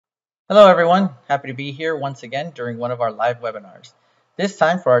Hello everyone, happy to be here once again during one of our live webinars. This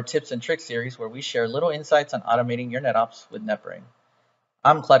time for our tips and tricks series where we share little insights on automating your NetOps with NetBrain.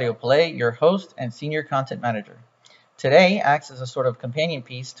 I'm Claudio Pillay, your host and Senior Content Manager. Today acts as a sort of companion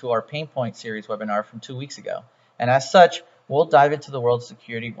piece to our Pain Point series webinar from 2 weeks ago, and as such, we'll dive into the world of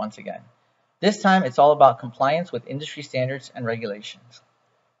security once again. This time it's all about compliance with industry standards and regulations.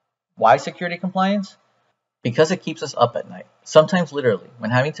 Why security compliance? Because it keeps us up at night, sometimes literally, when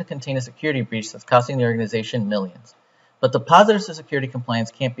having to contain a security breach that's costing the organization millions. But the positives of security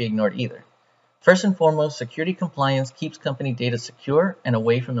compliance can't be ignored either. First and foremost, security compliance keeps company data secure and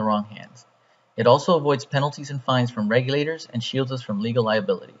away from the wrong hands. It also avoids penalties and fines from regulators and shields us from legal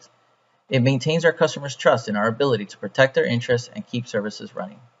liabilities. It maintains our customers' trust in our ability to protect their interests and keep services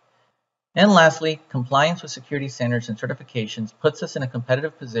running. And lastly, compliance with security standards and certifications puts us in a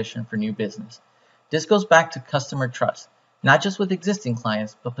competitive position for new business. This goes back to customer trust, not just with existing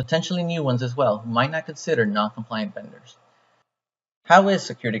clients, but potentially new ones as well who might not consider non-compliant vendors. How is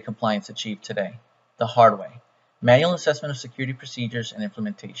security compliance achieved today? The hard way. Manual assessment of security procedures and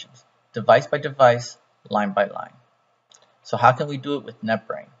implementations, device by device, line by line. So how can we do it with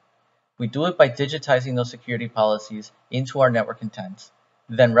NetBrain? We do it by digitizing those security policies into our network intents,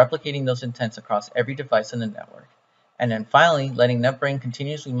 then replicating those intents across every device in the network. And then finally, letting NetBrain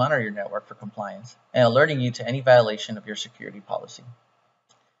continuously monitor your network for compliance and alerting you to any violation of your security policy.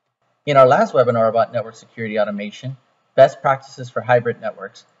 In our last webinar about network security automation, best practices for hybrid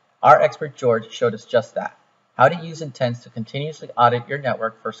networks, our expert George showed us just that, how to use intents to continuously audit your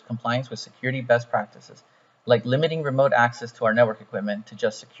network for compliance with security best practices, like limiting remote access to our network equipment to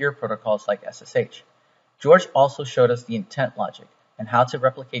just secure protocols like SSH. George also showed us the intent logic, and how to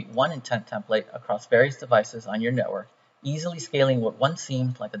replicate one intent template across various devices on your network, easily scaling what once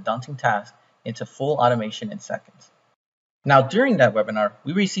seemed like a daunting task into full automation in seconds. Now, during that webinar,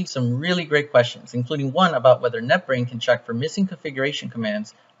 we received some really great questions, including one about whether NetBrain can check for missing configuration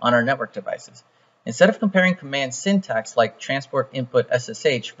commands on our network devices. Instead of comparing command syntax like transport input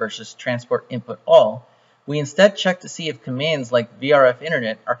SSH versus transport input all, we instead check to see if commands like VRF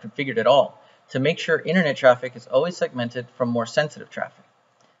internet are configured at all, to make sure internet traffic is always segmented from more sensitive traffic.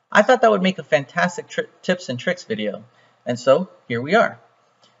 I thought that would make a fantastic tips and tricks video, and so here we are.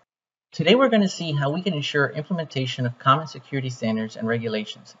 Today we're going to see how we can ensure implementation of common security standards and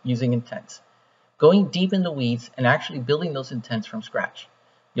regulations using intents, going deep in the weeds and actually building those intents from scratch.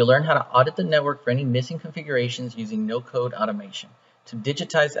 You'll learn how to audit the network for any missing configurations using no-code automation, to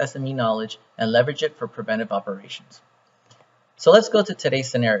digitize SME knowledge and leverage it for preventive operations. So let's go to today's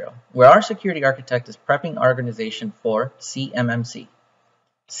scenario, where our security architect is prepping our organization for CMMC.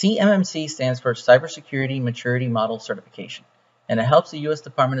 CMMC stands for Cybersecurity Maturity Model Certification, and it helps the U.S.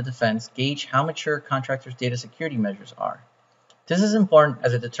 Department of Defense gauge how mature contractors' data security measures are. This is important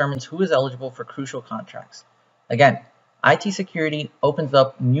as it determines who is eligible for crucial contracts. Again, IT security opens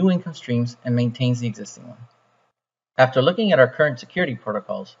up new income streams and maintains the existing one. After looking at our current security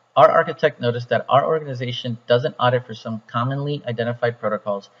protocols, our architect noticed that our organization doesn't audit for some commonly identified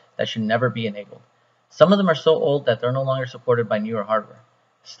protocols that should never be enabled. Some of them are so old that they're no longer supported by newer hardware.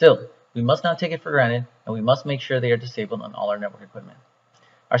 Still, we must not take it for granted, and we must make sure they are disabled on all our network equipment.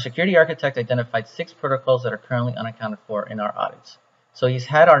 Our security architect identified 6 protocols that are currently unaccounted for in our audits. So he's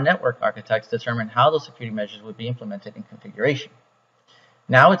had our network architects determine how those security measures would be implemented in configuration.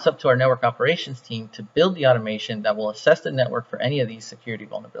 Now it's up to our network operations team to build the automation that will assess the network for any of these security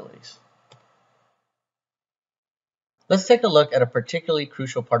vulnerabilities. Let's take a look at a particularly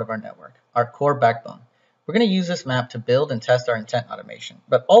crucial part of our network, our core backbone. We're going to use this map to build and test our intent automation,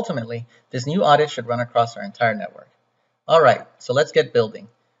 but ultimately, this new audit should run across our entire network. Alright, so let's get building.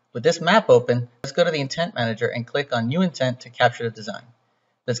 With this map open, let's go to the Intent Manager and click on New Intent to capture the design.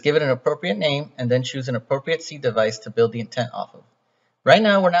 Let's give it an appropriate name and then choose an appropriate seed device to build the intent off of. Right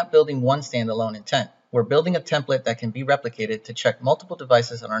now, we're not building one standalone intent. We're building a template that can be replicated to check multiple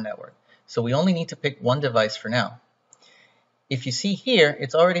devices on our network, so we only need to pick one device for now. If you see here,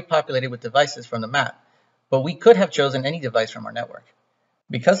 it's already populated with devices from the map, but we could have chosen any device from our network.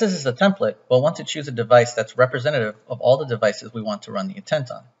 Because this is a template, we'll want to choose a device that's representative of all the devices we want to run the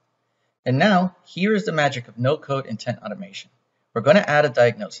intent on. And now, here is the magic of no-code intent automation. We're going to add a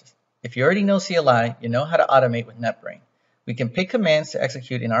diagnosis. If you already know CLI, you know how to automate with NetBrain. We can pick commands to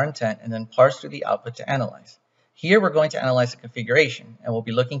execute in our intent and then parse through the output to analyze. Here we're going to analyze the configuration and we'll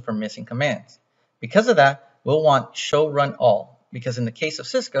be looking for missing commands. Because of that, we'll want show run all, because in the case of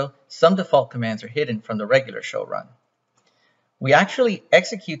Cisco, some default commands are hidden from the regular show run. We actually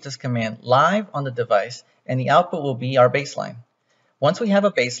execute this command live on the device and the output will be our baseline. Once we have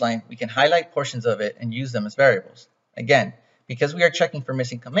a baseline, we can highlight portions of it and use them as variables. Again, Because we are checking for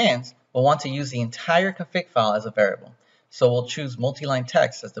missing commands, we'll want to use the entire config file as a variable. So we'll choose multi-line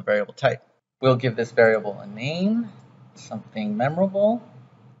text as the variable type. We'll give this variable a name, something memorable.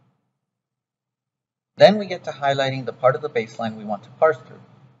 Then we get to highlighting the part of the baseline we want to parse through,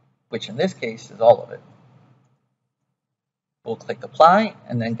 which in this case is all of it. We'll click apply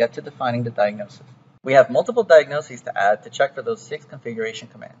and then get to defining the diagnosis. We have multiple diagnoses to add to check for those 6 configuration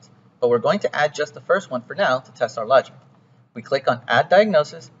commands, but we're going to add just the first one for now to test our logic. We click on add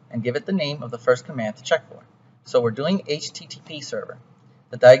diagnosis and give it the name of the first command to check for. So we're doing HTTP server.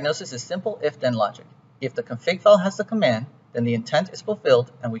 The diagnosis is simple if-then logic. If the config file has the command, then the intent is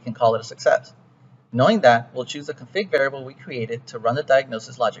fulfilled and we can call it a success. Knowing that, we'll choose the config variable we created to run the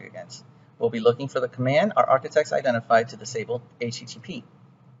diagnosis logic against. We'll be looking for the command our architects identified to disable HTTP.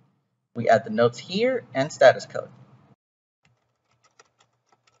 We add the notes here and status code.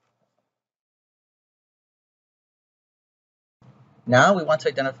 Now we want to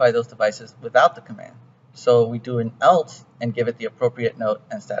identify those devices without the command. So we do an else and give it the appropriate note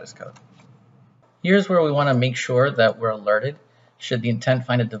and status code. Here's where we want to make sure that we're alerted should the intent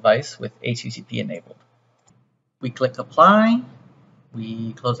find a device with HTTP enabled. We click apply,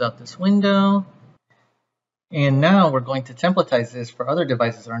 we close out this window, and now we're going to templatize this for other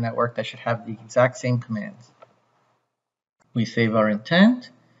devices on our network that should have the exact same commands. We save our intent.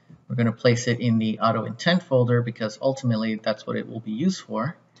 We're going to place it in the auto intent folder because ultimately that's what it will be used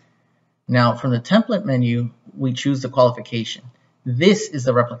for. Now from the template menu, we choose the qualification. This is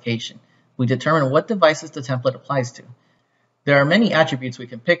the replication. We determine what devices the template applies to. There are many attributes we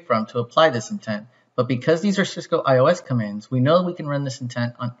can pick from to apply this intent, but because these are Cisco iOS commands, we know we can run this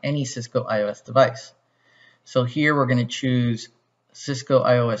intent on any Cisco iOS device. So here we're going to choose Cisco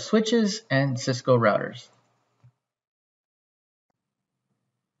iOS switches and Cisco routers.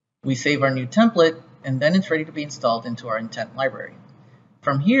 We save our new template, and then it's ready to be installed into our intent library.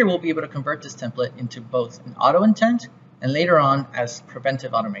 From here, we'll be able to convert this template into both an auto intent and later on as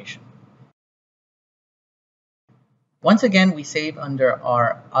preventive automation. Once again, we save under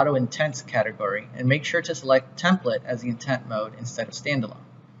our auto intents category and make sure to select template as the intent mode instead of standalone.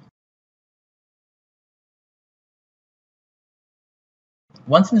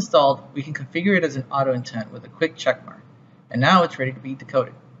 Once installed, we can configure it as an auto intent with a quick check mark, and now it's ready to be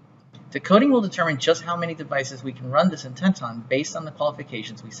decoded. Decoding will determine just how many devices we can run this intent on based on the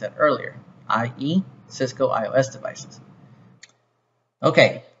qualifications we set earlier, i.e. Cisco iOS devices.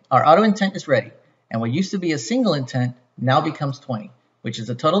 Okay, our auto intent is ready, and what used to be a single intent now becomes 20, which is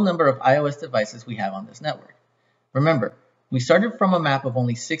the total number of iOS devices we have on this network. Remember, we started from a map of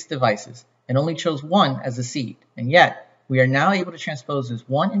only 6 devices and only chose 1 as the seed, and yet we are now able to transpose this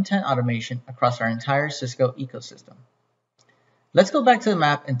one intent automation across our entire Cisco ecosystem. Let's go back to the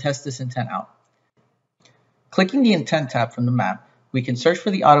map and test this intent out. Clicking the Intent tab from the map, we can search for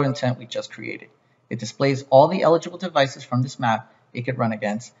the auto intent we just created. It displays all the eligible devices from this map it could run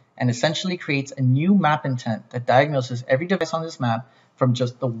against, and essentially creates a new map intent that diagnoses every device on this map from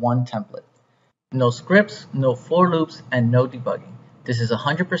just the one template. No scripts, no for loops, and no debugging. This is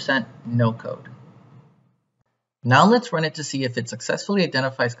 100% no code. Now let's run it to see if it successfully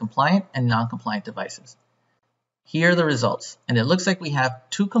identifies compliant and non-compliant devices. Here are the results, and it looks like we have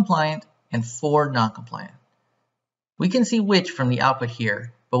 2 compliant and 4 non-compliant. We can see which from the output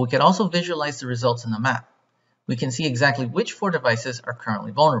here, but we can also visualize the results in the map. We can see exactly which 4 devices are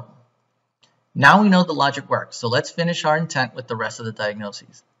currently vulnerable. Now we know the logic works, so let's finish our intent with the rest of the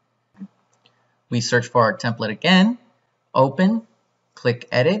diagnoses. We search for our template again, open, click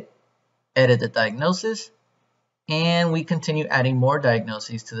edit, edit the diagnosis, and we continue adding more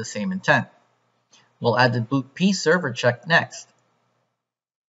diagnoses to the same intent. We'll add the boot P server check next.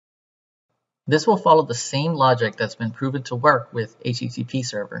 This will follow the same logic that's been proven to work with HTTP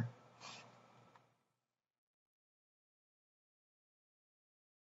server.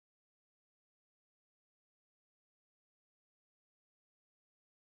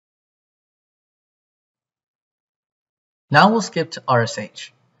 Now we'll skip to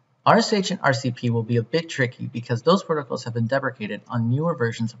RSH. RSH and RCP will be a bit tricky because those protocols have been deprecated on newer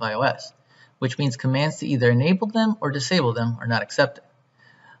versions of iOS, which means commands to either enable them or disable them are not accepted.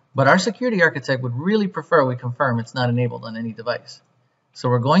 But our security architect would really prefer we confirm it's not enabled on any device. So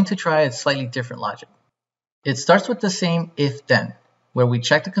we're going to try a slightly different logic. It starts with the same if-then, where we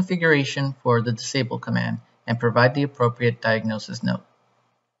check the configuration for the disable command and provide the appropriate diagnosis note.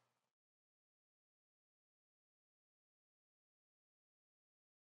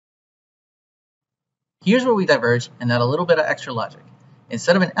 Here's where we diverge and add a little bit of extra logic.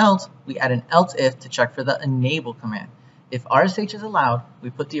 Instead of an else, we add an else if to check for the enable command. If RSH is allowed, we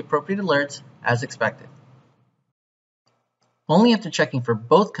put the appropriate alerts as expected. Only after checking for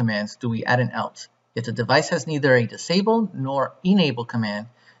both commands do we add an else. If the device has neither a disable nor enable command,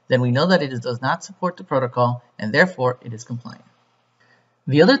 then we know that it does not support the protocol and therefore it is compliant.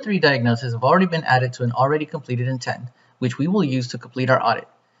 The other three diagnoses have already been added to an already completed intent, which we will use to complete our audit.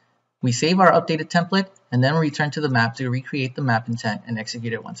 We save our updated template and then return to the map to recreate the map intent and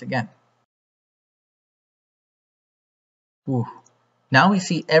execute it once again. Ooh. Now we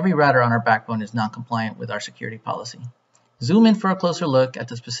see every router on our backbone is non-compliant with our security policy. Zoom in for a closer look at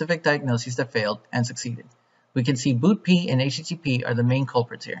the specific diagnoses that failed and succeeded. We can see bootp and HTTP are the main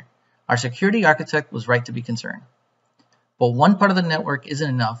culprits here. Our security architect was right to be concerned. But one part of the network isn't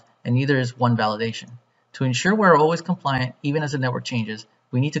enough, and neither is one validation. To ensure we're always compliant, even as the network changes,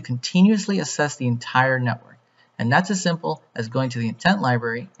 we need to continuously assess the entire network. And that's as simple as going to the intent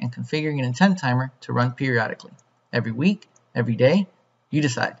library and configuring an intent timer to run periodically. Every week, every day, you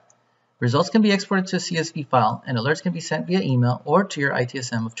decide. Results can be exported to a CSV file, and alerts can be sent via email or to your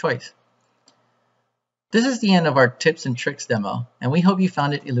ITSM of choice. This is the end of our tips and tricks demo, and we hope you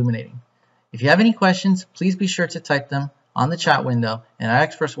found it illuminating. If you have any questions, please be sure to type them on the chat window, and our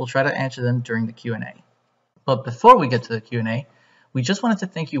experts will try to answer them during the Q&A. But before we get to the Q&A, we just wanted to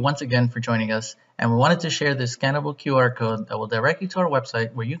thank you once again for joining us, and we wanted to share this scannable QR code that will direct you to our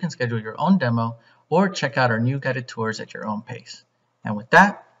website where you can schedule your own demo or check out our new guided tours at your own pace. And with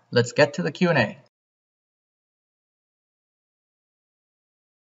that, let's get to the Q&A.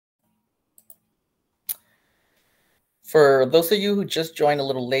 For those of you who just joined a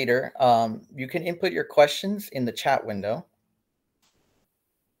little later, you can input your questions in the chat window.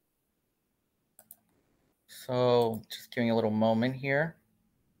 So just giving a little moment here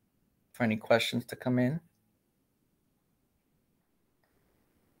for any questions to come in.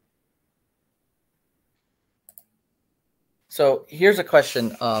 So here's a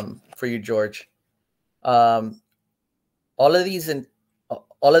question for you, George. All of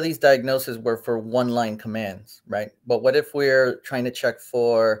these diagnoses were for one-line commands, right? But what if we're trying to check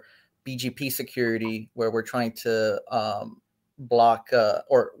for BGP security, where we're trying to block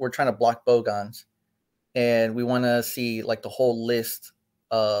or we're trying to block bogons, and we want to see like the whole list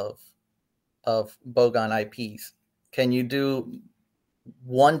of bogon IPs? Can you do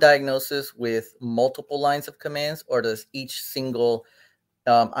one diagnosis with multiple lines of commands, or does each single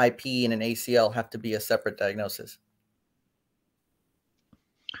IP in an ACL have to be a separate diagnosis?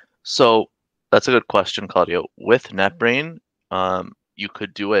 So that's a good question, Claudio. With NetBrain, you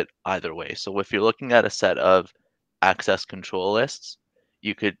could do it either way. So if you're looking at a set of access control lists,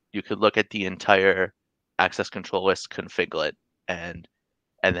 you could look at the entire access control list, configure it,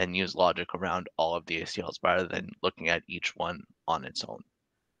 and then use logic around all of the ACLs rather than looking at each one on its own.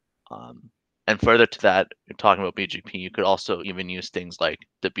 And further to that, you're talking about BGP, you could also even use things like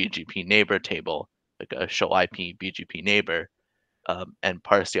the BGP neighbor table, like a show IP BGP neighbor, and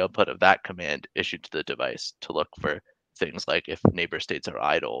parse the output of that command issued to the device to look for things like if neighbor states are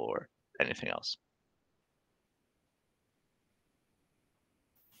idle or anything else.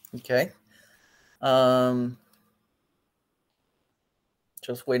 Okay.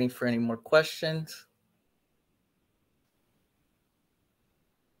 Just waiting for any more questions.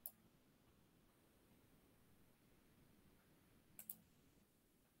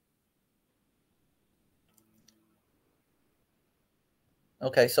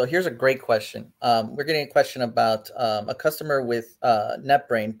 Okay, so here's a great question. We're getting a question about a customer with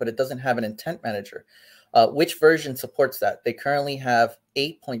NetBrain, but it doesn't have an intent manager. Which version supports that? They currently have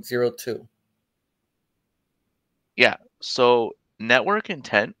 8.02. Yeah, so network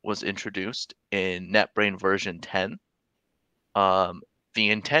intent was introduced in NetBrain version 10. The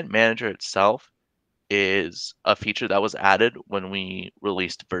intent manager itself is a feature that was added when we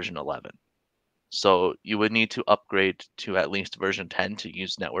released version 11. So you would need to upgrade to at least version 10 to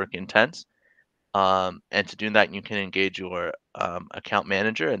use network intents. And to do that, you can engage your account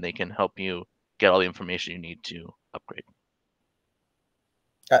manager, and they can help you get all the information you need to upgrade.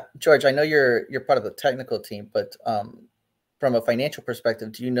 George, I know you're part of the technical team, but from a financial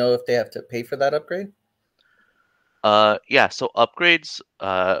perspective, do you know if they have to pay for that upgrade? Yeah, so upgrades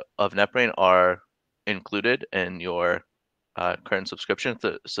of NetBrain are included in your current subscription,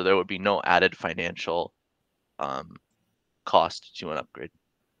 so there would be no added financial cost to an upgrade.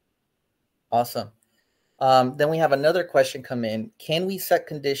 Awesome. Then we have another question come in. Can we set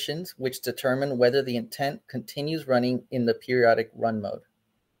conditions which determine whether the intent continues running in the periodic run mode?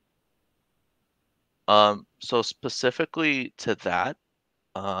 So specifically to that,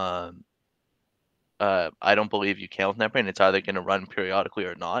 I don't believe you can with NetBrain. It's either going to run periodically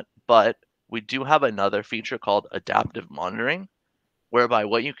or not. But we do have another feature called adaptive monitoring, whereby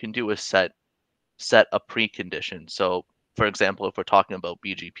what you can do is set a precondition. So For example, if we're talking about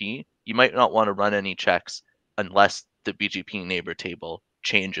BGP, you might not want to run any checks unless the BGP neighbor table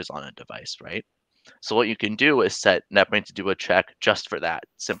changes on a device, right? So what you can do is set NetBrain to do a check just for that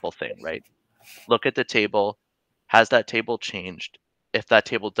simple thing, right? Look at the table. Has that table changed? If that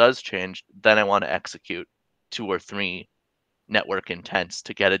table does change, then I want to execute 2 or 3 network intents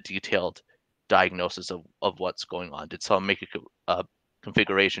to get a detailed diagnosis of what's going on. Did someone make a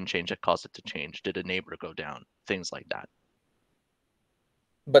configuration change that caused it to change? Did a neighbor go down? Things like that.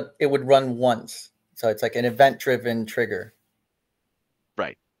 But it would run once. So it's like an event-driven trigger.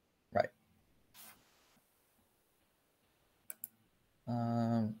 Right. Right.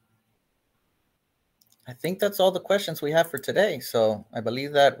 I think that's all the questions we have for today. So I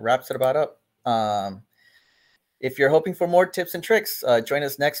believe that wraps it about up. If you're hoping for more tips and tricks, join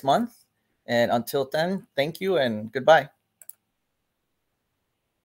us next month. And until then, thank you and goodbye.